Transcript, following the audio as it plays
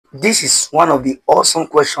This is one of the awesome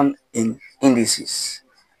questions in indices,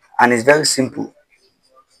 and it's very simple.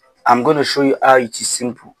 I'm going to show you how it is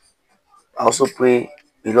simple. I also pray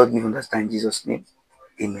the Lord give understand in Jesus' name.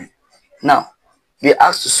 Amen. Now, we are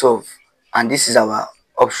asked to solve, and this is our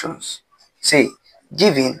options. Say,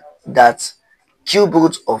 given that cube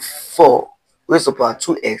root of 4 raised to power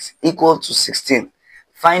 2x equal to 16,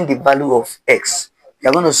 find the value of x. We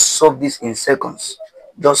are going to solve this in seconds.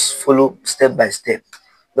 Just follow step by step.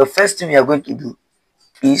 The first thing we are going to do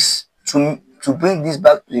is to bring this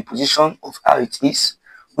back to the position of how it is,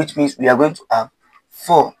 which means we are going to have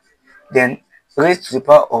 4, then raised to the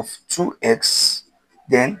power of 2x,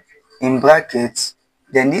 then in brackets,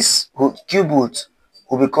 then this cube root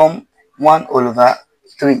will become 1 all over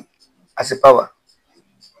 3 as a power.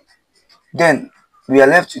 Then we are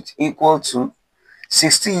left with equal to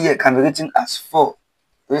 16 here can be written as 4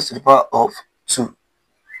 raised to the power of 2.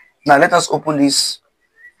 Now let us open these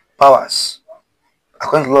powers.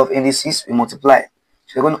 According to the law of indices, we multiply.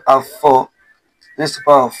 So we're going to have 4 raised to the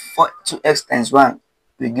power of 2x times 1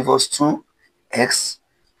 will give us 2x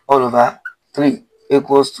all over 3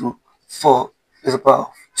 equals to 4 raised to the power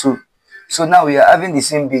of 2. So now we are having the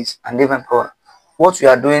same base and different power. What we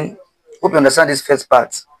are doing, hope you understand this first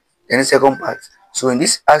part, then the second part. So in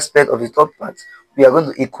this aspect of the third part, we are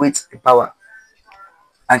going to equate the power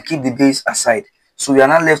and keep the base aside. So we are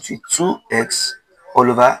now left with 2x all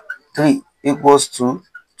over 3 equals to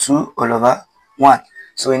 2 all over 1.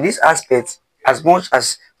 So in this aspect, as much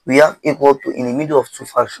as we have equal to in the middle of two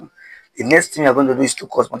fractions, the next thing we are going to do is to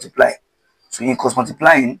cross multiply. So in cross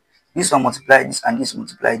multiplying, this one multiply this and this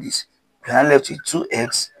multiply this. We are now left with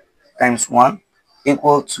 2x times 1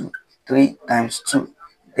 equal to 3 times 2.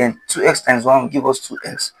 Then 2x times 1 will give us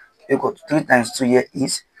 2x equal to 3 times 2 here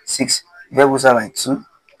is 6. Variables are by 2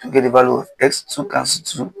 to get the value of x. 2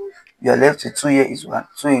 cancel 2. We are left with 2 here is 1.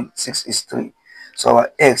 2 in 6 is 3. So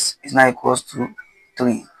our x is now equals to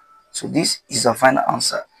 3. So this is the final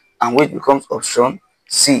answer. And which becomes option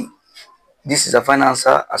C. This is the final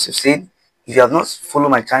answer. As you said, if you have not followed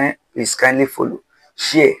my channel, please kindly follow,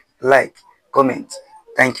 share, like, comment.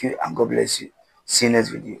 Thank you and God bless you. See you next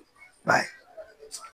video. Bye.